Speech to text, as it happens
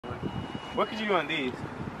What could you do on these?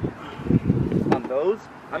 On those?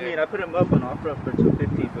 I mean, I put them up on offer for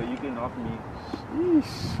 $250, but you can offer me.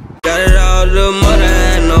 Sheesh. Got it all the mother,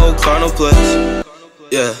 had no car, no place.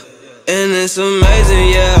 Yeah, and it's amazing,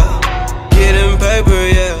 yeah. Getting paper,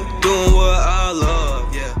 yeah. Doing what I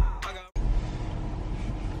love, yeah.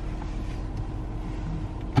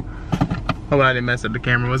 Hope I didn't mess up the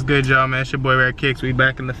camera. What's good, y'all, man? It's your boy rarekiqs. We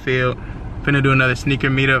back in the field. Finna do another sneaker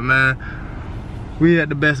meetup, man. We at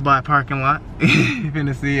the Best Buy parking lot.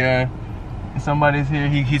 Finna see somebody's here.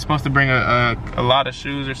 He's supposed to bring a lot of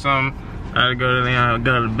shoes or something. I gotta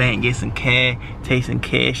go to the bank, get some cash, take some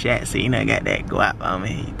cash out. So you know I got that guap on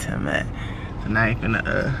me. You tell me. So now he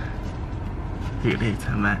finna here they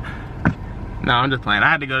tell me. No, I'm just playing.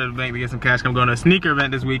 I had to go to the bank to get some cash. I'm going to a sneaker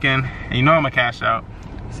event this weekend, and you know I'm a cash out.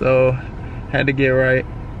 So had to get right.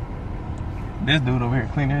 This dude over here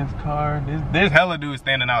cleaning his car. There's hella dudes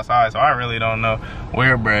standing outside, so I really don't know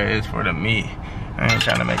where bruh is for the meet. I ain't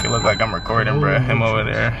trying to make it look like I'm recording, bruh. Him over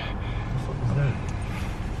there.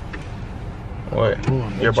 What?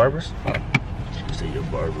 Your barber? Oh. You say your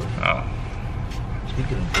barber. Oh.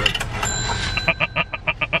 Speaking of barber.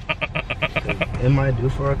 Am I due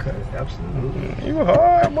for a cut? Absolutely. You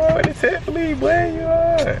hard, boy. With this head bleed, boy. You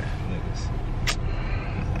hard.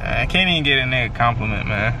 I can't even get a nigga compliment,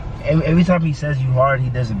 man. Every time he says you hard, he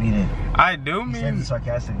doesn't mean it. I do mean. He says it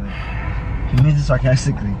sarcastically. He means it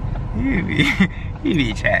sarcastically. You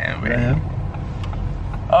be chatting, bro. Yeah.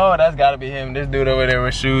 Oh, that's gotta be him. This dude over there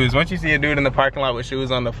with shoes. Once you see a dude in the parking lot with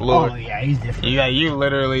shoes on the floor. Oh yeah, he's different. Yeah, you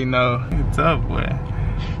literally know. It's up, boy.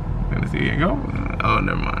 Let me see you go. Oh,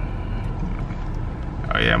 never mind.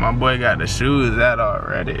 Oh yeah, my boy got the shoes out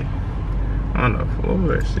already. On the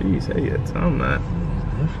floor. Jeez, hey, you tell that.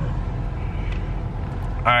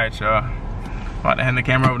 Alright, y'all. About to hand the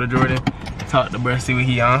camera over to Jordan. Talk to bruh, see what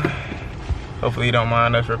he on. Hopefully he don't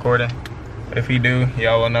mind us recording. If he do,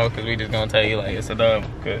 y'all will know, because we just gonna tell you like it's a dub.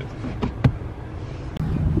 Cause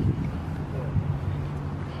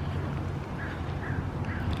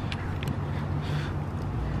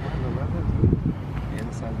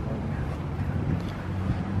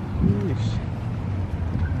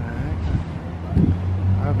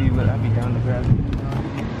I'll be down to grab it.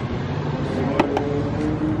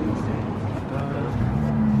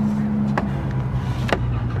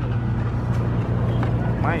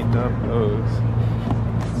 Might dub those.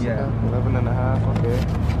 Yeah. 11 and a half, okay.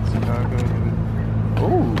 Chicago.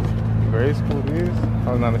 Ooh, grade school these. I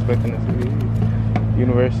was not expecting to see these.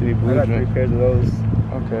 University blue. I got 3 pairs of those.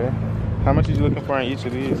 Okay. How much are you looking for on each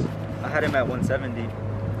of these? I had him at 170.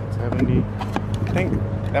 70. I think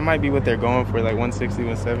that might be what they're going for, like 160,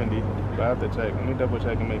 170. But I have to check. Let me double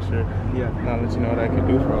check and make sure. Yeah. I'll let you know what I can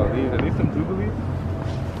do for all these. Are these some Jubilees?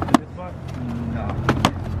 In this spot? No.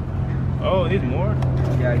 Oh, these more?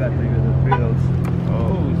 Yeah, I got 3 of those.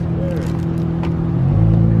 Oh, swear.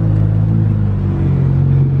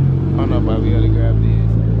 I don't know if we gotta grab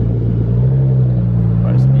these.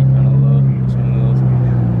 Probably speak kind of low. Which one of those?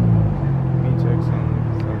 Let me check some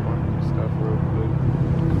stuff real quick.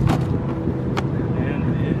 And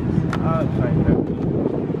this, I'll try that.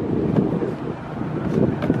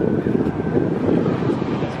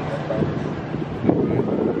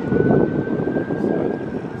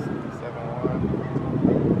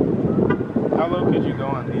 How low could you go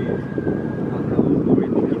on these?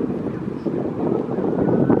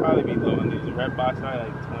 Probably be low on these. The red box, probably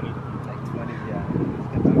like 20. Like 20, yeah.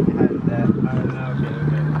 That. Okay.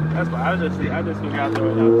 That's why I just figured out the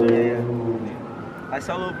right out there. Yeah. I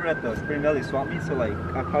saw over at the Spring Valley swap meet, so like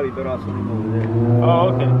I'm probably better off swimming over there. Oh,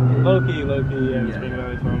 okay. Low key, yeah. Yeah. Spring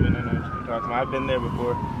Valley Swimming, I know what you're talking about. I've been there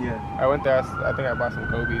before. Yeah. I went there. I think I bought some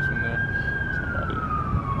Kobe's from there. Somebody.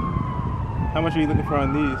 How much are you looking for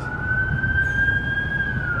on these?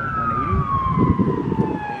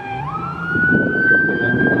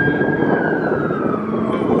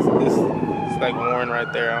 180. It's like worn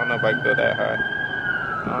right there. I don't know if I can go that high.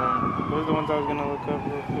 What was the ones I was gonna look up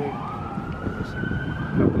real quick?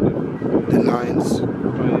 The 9s.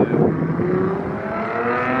 Oh yeah.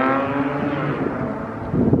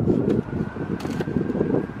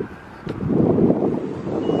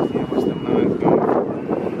 See how much the 9s going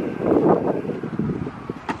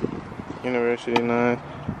for. University 9.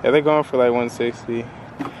 Yeah, they're going for like 160.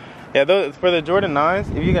 Yeah, those for the Jordan 9s,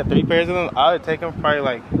 if you got 3 pairs of them, I would take them for probably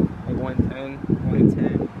like 110.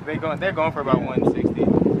 110. They're going for about 160.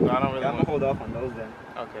 So I don't really. I'm gonna hold off on those then.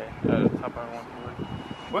 Okay. Top out 140.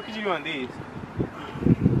 What could you do on these?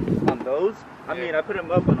 On those? I mean, I put them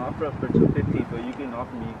up on offer for $250, but you can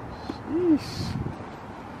offer me. Sheesh.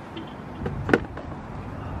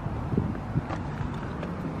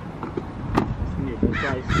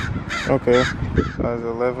 nice. Okay. Size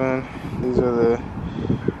 11. These are the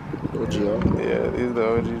OGO. Yeah, these are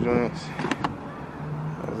the OG joints.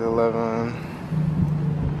 Size 11.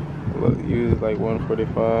 Look, use like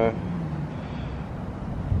 145.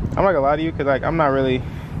 I'm not gonna lie to you, cause like I'm not really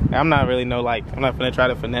no like I'm not gonna try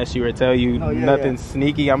to finesse you or tell you nothing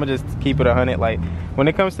sneaky. I'm gonna just keep it 100. Like when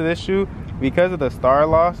it comes to this shoe, because of the star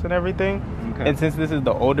loss and everything, and since this is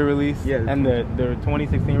the older release, and the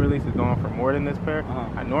 2016 release is going for more than this pair,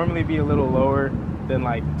 I normally be a little lower than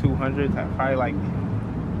like 200s. I probably like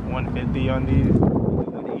 150 on these.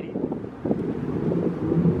 180.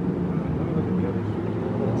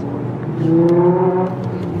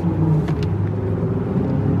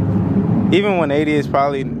 Even 180 is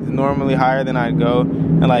probably normally higher than I'd go,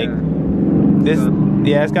 and like this,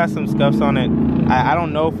 it's got some scuffs on it. I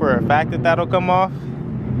don't know for a fact that that'll come off,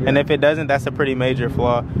 and if it doesn't, that's a pretty major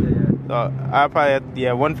flaw. So I probably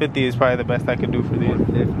 150 is probably the best I could do for these.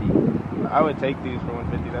 150. I would take these for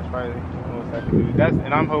 150. That's probably the most I could do.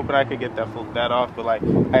 And I'm hoping I could get that off. But like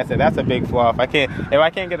I said, that's a big flaw. If I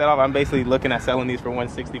can't get that off, I'm basically looking at selling these for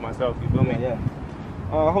 160 myself. You feel me? Yeah.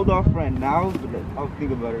 Hold off right now, but I'll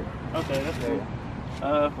think about it. Okay, that's cool.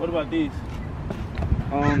 What about these?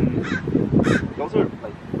 Those are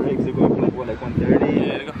like breaks. They're going for like what, like 130?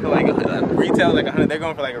 Yeah, they're going for like a retail, like 100. They're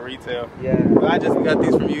going for like a retail. Yeah. But I just got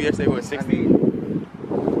these from you yesterday. What, 60? I mean,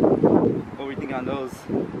 what were you thinking on those?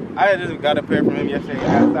 I just got a pair from him yesterday.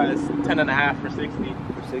 I thought it's 10.5 for 60.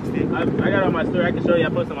 For 60? I got it on my story. I can show you. I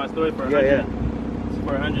posted on my story for 100. Yeah.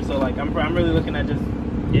 For 100. So like I'm really looking at just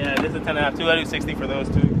this is 10.5 too. I do 60 for those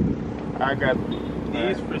too. I got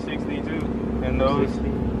these for 60 too, and those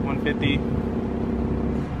 150.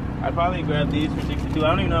 I'd probably grab these for 62. I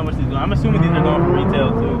don't even know how much these go. I'm assuming these are going for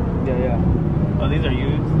retail too. Yeah. Oh, these are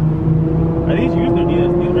used. Are these used or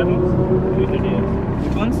DS? These red ones? Used or DS?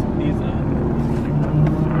 Which ones?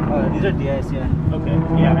 These are DS, yeah. Okay.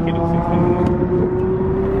 Yeah, I can do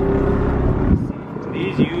 60.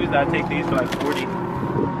 These used, I'd take these for like 40.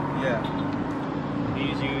 Yeah.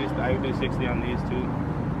 These used, I would do 60 on these too.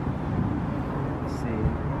 Let's see.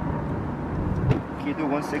 Can you do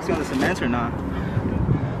 160 on the cement or not?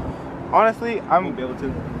 Honestly, I won't be able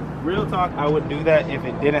to. Real talk, I would do that if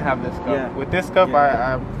it didn't have this scuff. Yeah. With this scuff,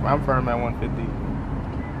 I'm firm at 150.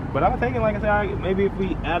 But I was thinking, like I said, maybe if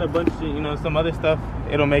we add a bunch of, some other stuff,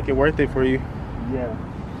 it'll make it worth it for you. Yeah.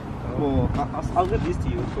 Well, I'll give these to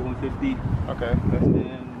you for 150. Okay. And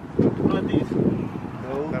then, what about these?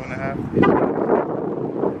 Those? 7.5.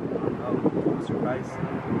 Oh, surprise.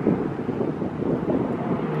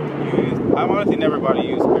 Used. I've honestly never bought a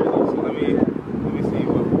used pair of these, so let me see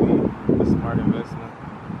what would be a smart investment.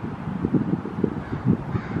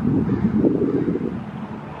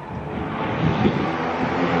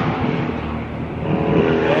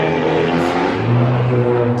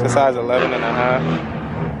 It's a size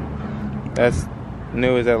 11.5. That's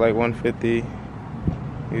new, is at like 150.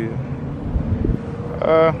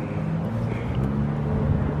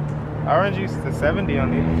 I would use the 70 on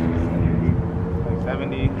these. Like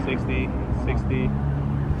 70, 60, 60,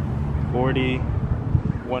 40,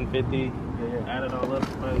 150. Yeah. Add it all up,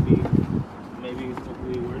 probably be maybe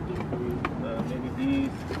hopefully worth it for you. Maybe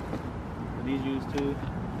these used too.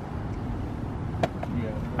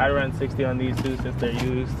 Yeah. I run 60 on these too since they're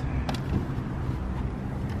used.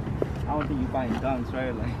 I don't think you buying dunks,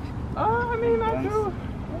 right? Like. I mean, I do.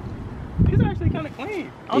 These are actually kind of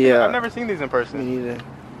clean. I've never seen these in person. Me neither.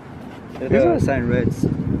 These are signed reds.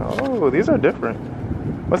 Oh, these are different.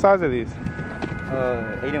 What size are these?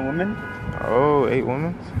 8 in women. Oh, 8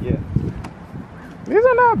 women? Yeah. These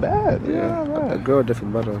are not bad. Yeah, not bad. Girl,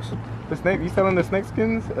 different buttons. The snake, you selling the snake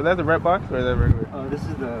skins? Is that the red box or is that regular? This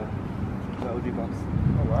is the OG box.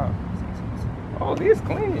 Oh, wow. Oh, these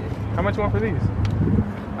clean. How much you want for these?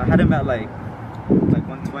 I had them at like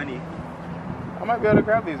 120. I might be able to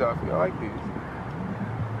grab these off you. I like these.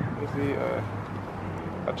 Let me see.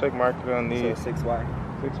 I'll check market on these. So 6Y.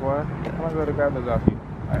 6Y? I might be able to grab those off you.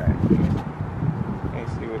 Alright. Let me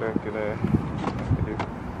see what I could do.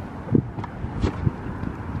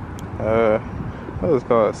 What was it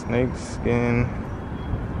called? Snake skin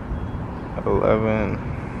 11.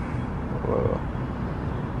 Whoa.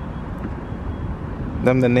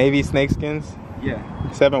 Them the navy snake skins? Yeah.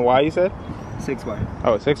 7Y you said? 6Y.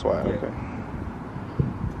 Oh, 6Y, yeah. Okay.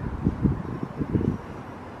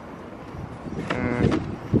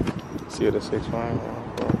 See what the 6Y.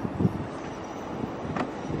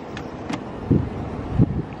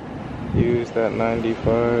 Used at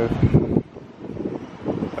 95.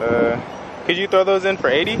 Could you throw those in for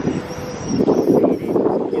 80? You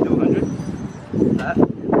do 100? That?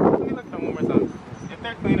 Let me look at them one more time. If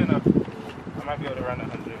they're clean enough, I might be able to run them.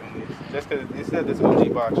 Just because you said this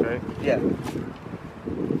OG box, right? Yeah.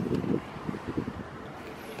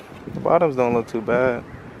 The bottoms don't look too bad.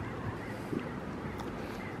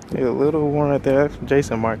 They're a little worn right there.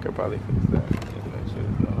 Jason Mark could probably fix that.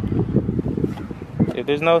 If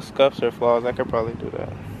there's no scuffs or flaws, I could probably do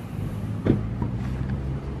that.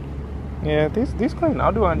 Yeah, these clean.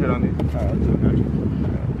 I'll do 100 on these. Alright, I'll do 100.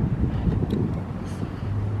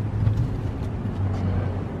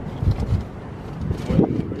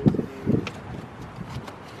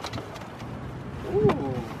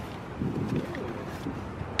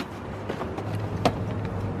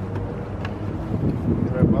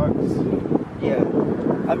 Yeah,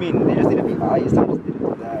 I mean, they just need to be iced. I just didn't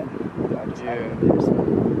do that. I just had it there, so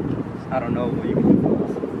I don't know what you can do for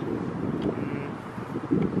us.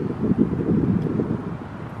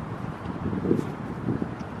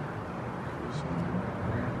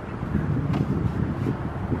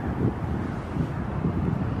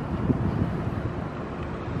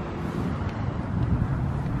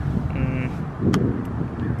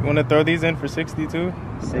 You want to throw these in for 62?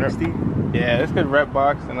 60? Yeah, it's good rep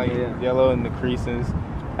box and like yellow and the creases.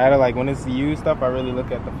 I had to like when it's used stuff, I really look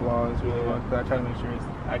at the flaws really well. I try to make sure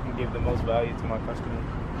I can give the most value to my customer.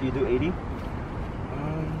 Do you do 80?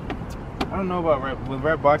 I don't know about with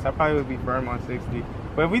rep box. I probably would be firm on 60.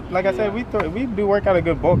 But if we, like I said, we do work out a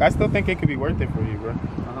good bulk. I still think it could be worth it for you, bro.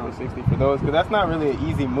 For 60 for those, because that's not really an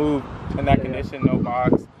easy move in that condition. No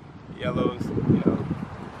box, yellows, you know,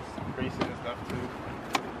 creases and stuff too.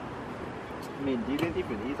 I mean, do you think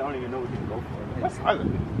for these? I don't even know what you can go for. What size are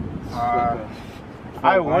these?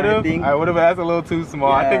 I would have, but that's a little too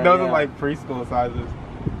small. I think those are like preschool sizes.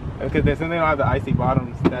 Because since they don't have the icy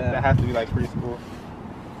bottoms, that has to be like preschool.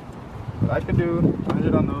 But I could do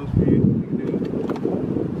 100 on those for you. We could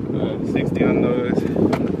do 60 on those.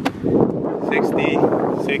 60,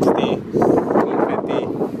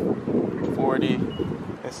 150, 40,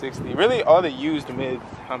 and 60. Really, all the used mids,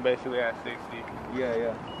 I'm basically at 60.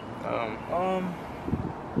 Yeah.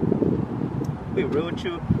 Be real with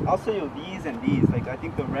you, I'll sell you these and these. Like, I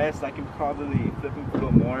think the rest I can probably flip them for a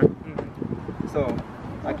little more. So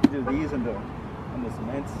I can do these on the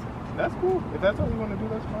cements. That's cool. If that's all you want to do,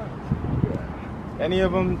 that's fine. Yeah. Any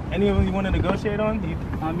of them you want to negotiate on?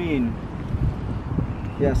 I mean,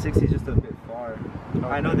 yeah, 60 is just a bit far. Okay.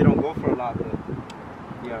 I know they don't go for a lot, but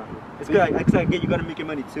yeah, it's good. You gotta make your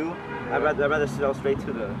money too. Yeah. I'd rather sell straight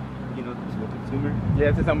to the, you know, to the consumer.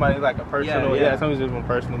 Yeah, to somebody like a personal. Yeah, somebody's just one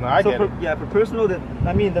personal. No, I get it. Yeah, for personal,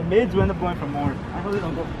 I mean, the mids will end up going for more. I know they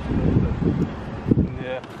don't go for more, but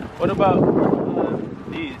yeah. What about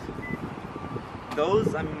these?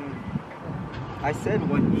 Those, I mean, I said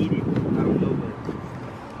 180. I don't know, but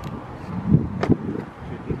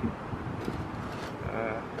I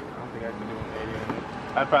don't think I can do 180 on it.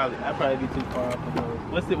 I'd probably be too far off of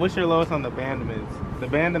those. What's your lowest on the band mids? The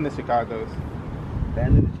band and the Chicagos.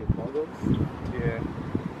 Band and the Chicagos? Yeah.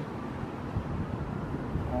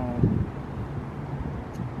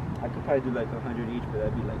 I could probably do like 100 each, but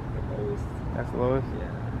that'd be like the lowest. That's the lowest?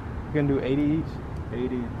 Yeah. You can do 80 each?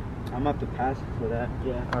 80. I'm up to pass for that.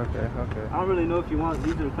 Yeah. Okay. I don't really know if you want,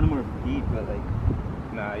 these are kind of more deep, but like.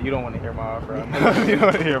 Nah, you don't want to hear my offer. You don't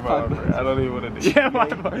want to hear my offer. I don't even want to do. Yeah, low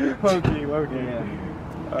key. Yeah.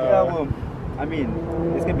 Yeah, well, I mean,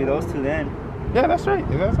 it's gonna be those two then. Yeah, that's right.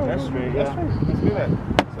 That's straight. That's straight. Let's do that.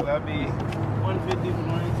 So that'd be 150 for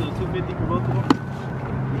one, so 250 for both of them.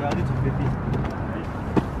 Yeah, I'll do 250.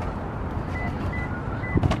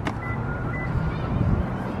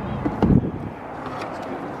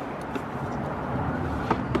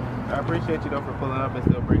 I appreciate you though for pulling up and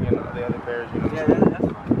still bringing the other pairs. You know. Yeah, that's fine.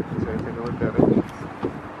 So take a look at it.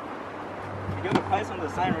 You got the price on the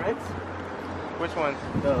sign reds? Which ones?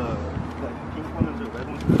 The pink one and the red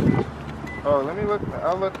one. Oh, let me look.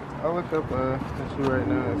 I'll look up the shoe right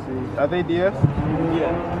now and see. Are they DS?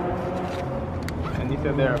 Yeah. And you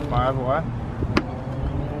said they're a 5 what?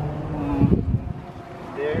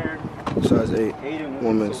 They're size 8. 8 in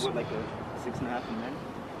women's. So what, like a 6.5 in men?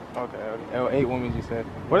 Okay. Oh, 8 women's you said.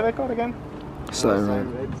 What are they called again? Satin red.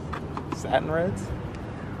 Reds. Satin reds?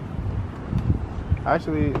 I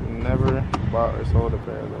actually never bought or sold a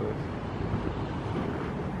pair of those.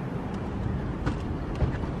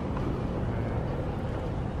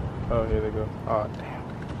 Oh, here they go. Oh, damn.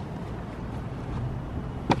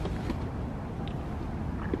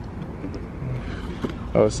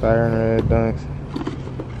 Oh, siren red dunks.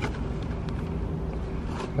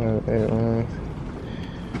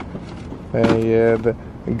 Yeah, the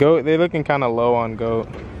goat, they're looking kind of low on goat.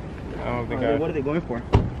 I don't think what are they going for?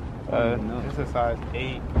 It's a size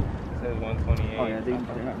 8. says 128. Oh yeah,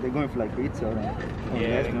 they're going for like retail. Then. Oh,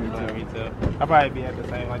 Yeah, they're going for retail. I'll probably be at the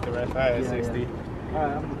same like the rest. I had 60. Yeah.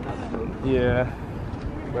 Alright, I'm looking at that. Yeah.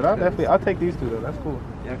 But I'll take these two though. That's cool.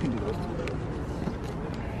 Yeah, I can do those two.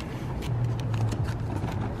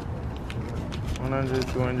 100,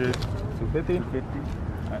 200, 250. 250.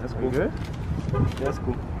 Alright, that's We cool. good? Yeah, that's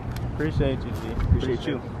cool. Appreciate you, G. Appreciate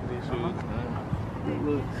you. These shoes. Good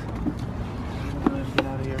looks. Let's get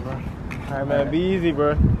out of here, bro. Alright, man. Be easy,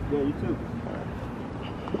 bro. Yeah, you too.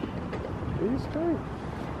 Be straight.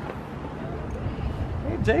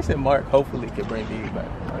 Hey, Jason Mark hopefully could bring these back.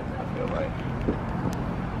 I feel like.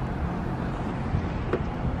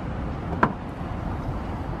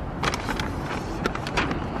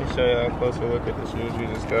 Let me show you a closer look at the shoes we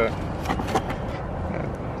just got.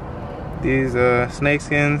 These snake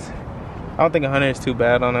skins. I don't think 100 is too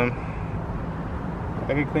bad on them.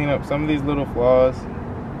 I could clean up some of these little flaws.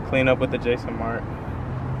 Clean up with the Jason Mark.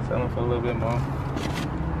 Sell them for a little bit more.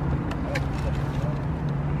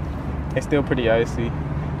 It's still pretty icy.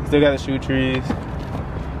 Still got the shoe trees. You know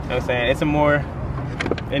what I'm saying? It's a more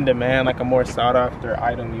in demand, like a more sought after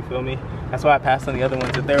item, you feel me? That's why I passed on the other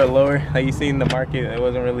ones. If they were lower, like you see in the market, it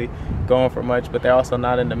wasn't really going for much, but they're also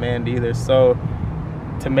not in demand either. So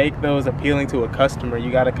to make those appealing to a customer,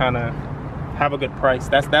 you gotta kinda have a good price.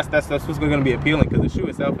 That's what's gonna be appealing, because the shoe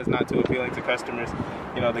itself is not too appealing to customers.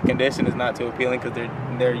 You know, the condition is not too appealing because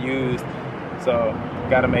they're used. So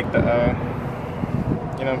gotta make the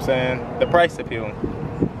you know what I'm saying, the price appealing.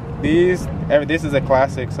 This is a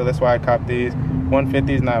classic, so that's why I copped these.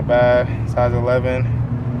 150 is not bad. Size 11.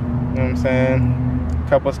 You know what I'm saying?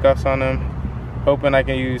 Couple scuffs on them. Hoping I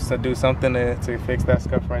can do something to fix that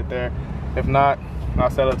scuff right there. If not,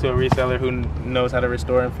 I'll sell it to a reseller who knows how to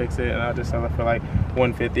restore and fix it, and I'll just sell it for like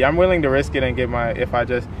 150. I'm willing to risk it and get if I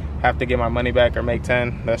just have to get my money back or make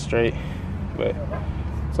 10, that's straight. But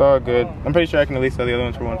it's all good. I'm pretty sure I can at least sell the other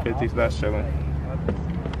ones for 150, so that's chilling.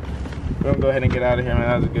 We're gonna go ahead and get out of here, man.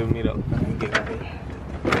 That was a good meetup. Get out of here.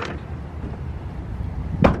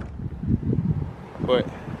 What?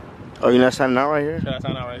 Oh, you're not signing out right here? Should I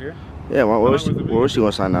sign out right here? Yeah, where was she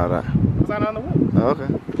gonna sign out at? Sign on the wall. Oh,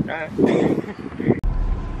 okay. Alright.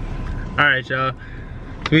 Alright, y'all.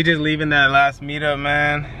 We just leaving that last meetup,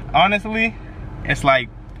 man. Honestly, it's like,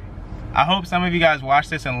 I hope some of you guys watch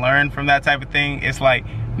this and learn from that type of thing. It's like,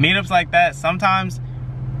 meetups like that, sometimes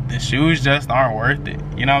the shoes just aren't worth it.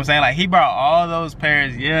 You know what I'm saying? Like, he brought all those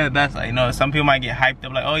pairs. Yeah, that's like, you know, some people might get hyped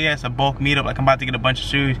up like, oh yeah, it's a bulk meetup, like I'm about to get a bunch of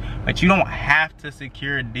shoes. But you don't have to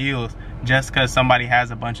secure deals just because somebody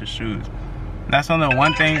has a bunch of shoes. That's on the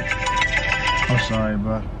one thing. I'm sorry,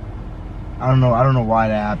 bro. I don't know why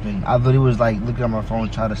that happened. I literally was like looking at my phone,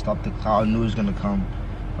 trying to stop the cloud. I knew it was gonna come.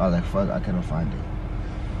 I was like, fuck, I couldn't find it.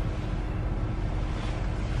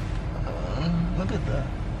 Look at that.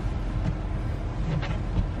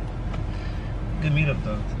 Good meetup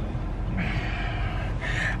though.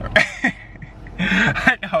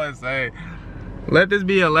 Like I was saying, let this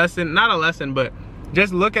be a lesson, not a lesson, but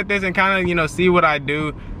just look at this and kind of, you know, see what I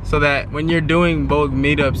do, so that when you're doing bulk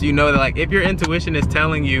meetups, you know that like if your intuition is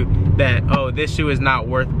telling you that, oh, this shoe is not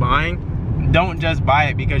worth buying, don't just buy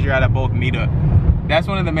it because you're at a bulk meetup. That's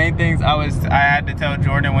one of the main things I had to tell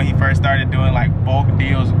Jordan when he first started doing like bulk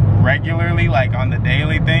deals regularly, like on the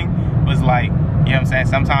daily thing, was like, you know what I'm saying,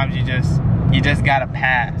 sometimes you just gotta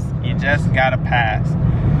pass. You just gotta pass.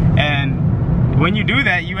 And when you do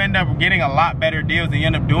that, you end up getting a lot better deals, and you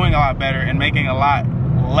end up doing a lot better and making a lot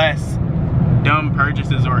less dumb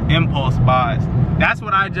purchases or impulse buys. That's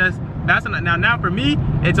what now for me,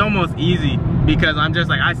 it's almost easy, because I'm just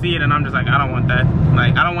like, I see it and I'm just like, I don't want that.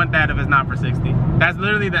 Like, I don't want that if it's not for 60. That's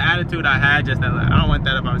literally the attitude I had just then. Like, I don't want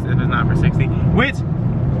that if it's not for 60. Which,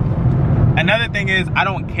 another thing is, I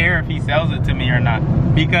don't care if he sells it to me or not,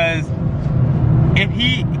 because if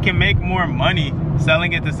he can make more money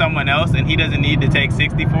selling it to someone else and he doesn't need to take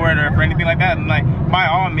 60 for it or for anything like that, and like, by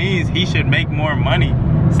all means, he should make more money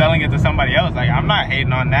selling it to somebody else. Like, I'm not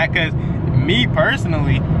hating on that, because me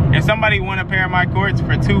personally, if somebody want a pair of my courts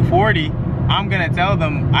for $240, I'm gonna tell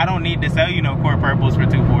them I don't need to sell you no court purples for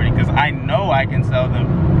 $240, because I know I can sell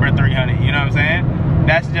them for $300. You know what I'm saying?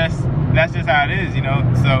 That's just how it is, you know.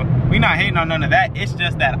 So we not hating on none of that. It's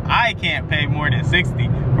just that I can't pay more than 60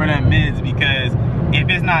 for them mids, because if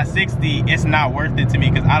it's not 60, it's not worth it to me,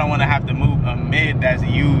 because I don't want to have to move a mid that's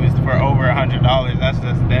used for over $100. That's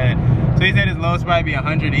just dead. So he said his lowest probably be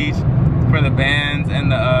 100 each for the bands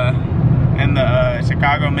and the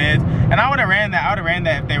Chicago mids. And I would have ran that. I would have ran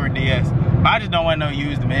that if they were DS. But I just don't want no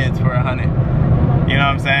used mids for 100. You know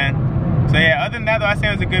what I'm saying? So yeah, other than that though, I say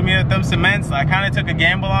it was a good meetup. Them cements, I kind of took a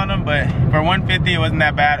gamble on them, but for 150 it wasn't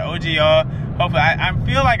that bad. OGL, hopefully, I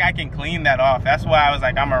feel like I can clean that off. That's why I was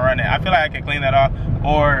like, I'm gonna run it. I feel like I can clean that off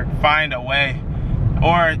or find a way.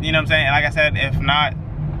 Or, you know what I'm saying, like I said, if not,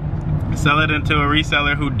 sell it into a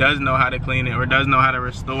reseller who does know how to clean it or does know how to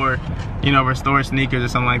restore, you know, restore sneakers or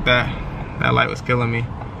something like that. That light was killing me.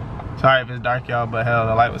 Sorry if it's dark, y'all, but hell,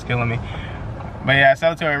 the light was killing me. But yeah,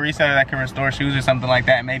 sell it to a reseller that can restore shoes or something like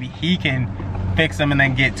that. Maybe he can fix them and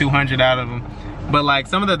then get 200 out of them. But like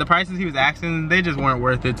some of the prices he was asking, they just weren't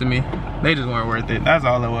worth it to me. They just weren't worth it. That's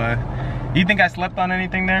all it was. You think I slept on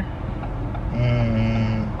anything there?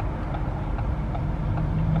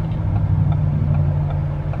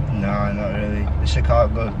 No, not really. The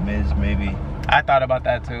Chicago Mids, maybe. I thought about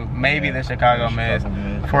that too. Maybe yeah, the Chicago Mids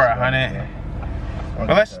for 100.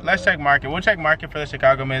 But let's check market. We'll check market for the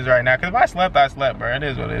Chicago Mids right now. Cause if I slept, bro. It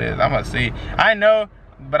is what it is. I'm gonna see. I know,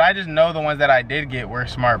 but I just know the ones that I did get were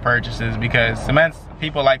smart purchases because cements,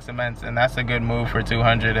 people like cements, and that's a good move for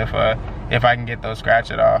 200 if I can get those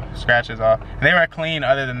scratches off. They were clean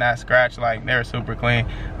other than that scratch, like they were super clean.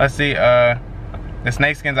 Let's see, the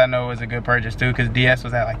snakeskins I know was a good purchase too because DS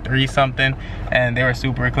was at like 3 something and they were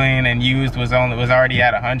super clean, and used was already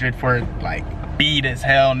at 100 for like beat as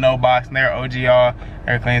hell, no box, and they're OGL,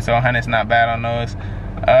 they're clean, so 100's not bad on those.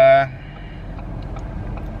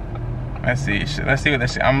 Let's see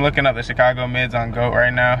what I'm looking up the Chicago Mids on GOAT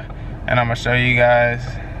right now, and I'm gonna show you guys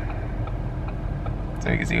so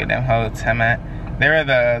you can see what them hoes I'm at. They were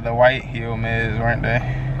the white heel Mids, weren't they?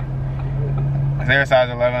 They were size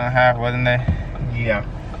 11.5, wasn't they? Yeah.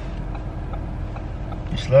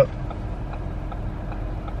 You slept?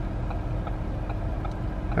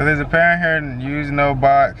 So there's a pair in here, used no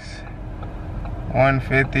box,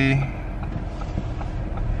 150.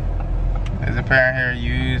 There's a pair in here,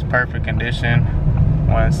 used perfect condition,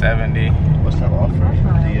 170. What's that offer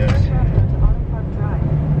for DS?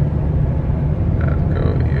 Let's go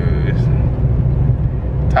used.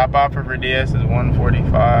 Top offer for DS is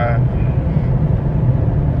 145.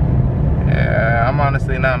 Yeah, I'm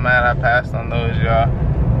honestly not mad I passed on those, y'all.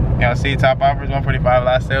 Y'all see, top offer is 145.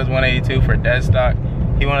 Last sale was 182 for dead stock.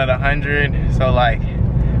 He wanted 100, so like,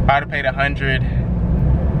 if I'd have paid 100,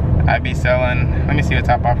 I'd be selling. Let me see what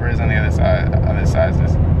top offer is on the other side. Other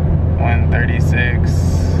sizes, 136,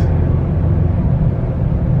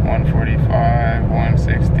 145,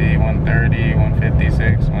 160, 130,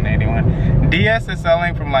 156, 181. DS is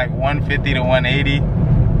selling from like 150 to 180.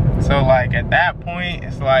 So like at that point,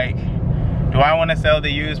 it's like, do I want to sell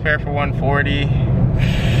the used pair for 140?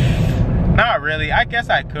 Not really. I guess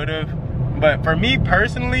I could have, but for me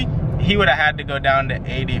personally, he would have had to go down to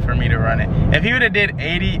 80 for me to run it. If he would have did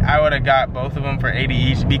 80, I would have got both of them for 80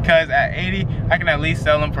 each, because at 80, I can at least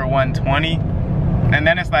sell them for 120. And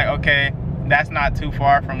then it's like, okay, that's not too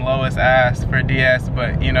far from lowest ask for DS,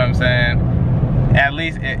 but you know what I'm saying? At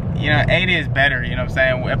least, you know, 80 is better, you know what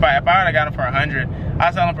I'm saying? If I would have got them for 100,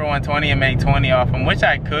 I'd sell them for 120 and make 20 off them, which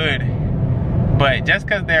I could. But just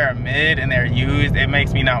because they're a mid and they're used, it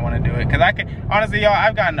makes me not want to do it. Because I could, honestly, y'all,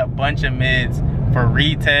 I've gotten a bunch of mids for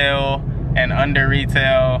retail and under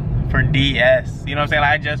retail for DS. You know what I'm saying?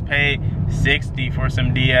 Like, I just paid 60 for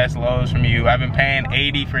some DS lows from you. I've been paying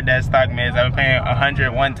 80 for dead stock mids. I've been paying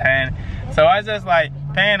 100, 110. So I was just like,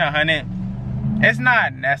 paying 100, it's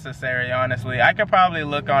not necessary, honestly. I could probably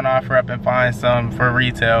look on OfferUp and find some for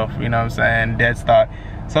retail, you know what I'm saying, dead stock.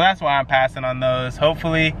 So that's why I'm passing on those.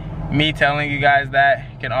 Hopefully, me telling you guys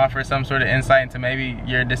that can offer some sort of insight into maybe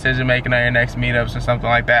your decision making on your next meetups or something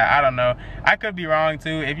like that. I don't know. I could be wrong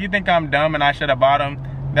too. If you think I'm dumb and I should have bought them,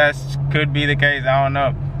 that could be the case. I don't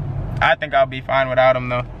know. I think I'll be fine without them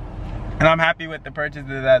though. And I'm happy with the purchase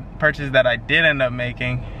that I did end up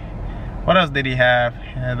making. What else did he have?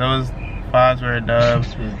 Yeah, those 5s were a dub.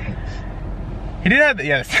 He did have the,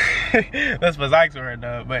 yes, those Fazikes were a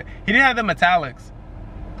dub, but he did have the metallics.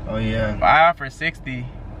 Oh yeah. I offered 60.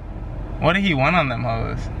 What did he want on them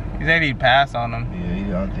hoes? He said he'd pass on them.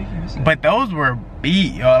 Yeah, I don't think he was saying. But those were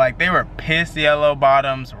beat, yo. Like, they were piss yellow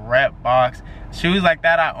bottoms, rep box. Shoes like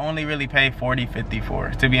that, I only really pay 40, 50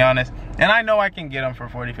 for, to be honest. And I know I can get them for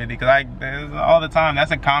 40, 50, because all the time,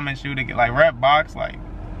 that's a common shoe to get. Like, rep box, like,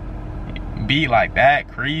 beat like that,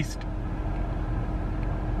 creased.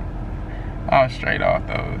 I'm straight off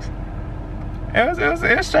those.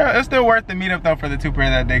 It's still worth the meetup though for the 2 pair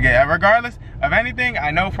that they get. Regardless of anything, I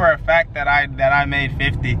know for a fact that I made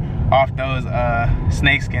 50 off those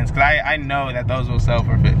snakeskins, because I know that those will sell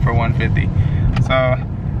for 150. So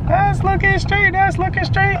that's looking straight. That's looking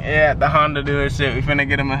straight. Yeah, the Honda dealership. We finna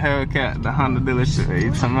get him a Hellcat. The Honda dealership.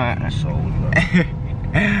 You talking about?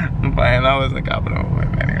 I'm playing. I wasn't copping over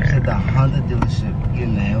with anyway. said the Honda dealership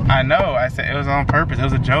getting the hell. I know. I said it was on purpose. It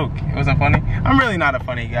was a joke. It wasn't funny. I'm really not a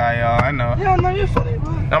funny guy, y'all. I know. Yeah, no, you're funny,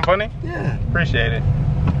 bro. I'm funny? Yeah. Appreciate it.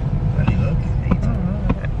 Funny looking.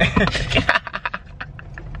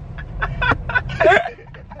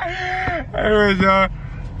 Anyways, y'all.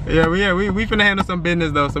 Yeah, we finna handle some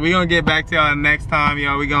business though, so we gonna get back to y'all next time,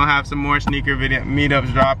 y'all. We gonna have some more sneaker video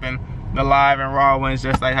meetups dropping, the live and raw ones,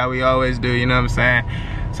 just like how we always do. You know what I'm saying?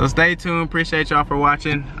 So stay tuned. Appreciate y'all for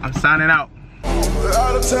watching. I'm signing out.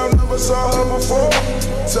 Out of town, never saw her before.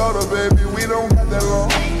 Told her, baby, we don't got that long.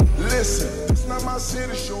 Listen, it's not my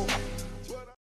city show.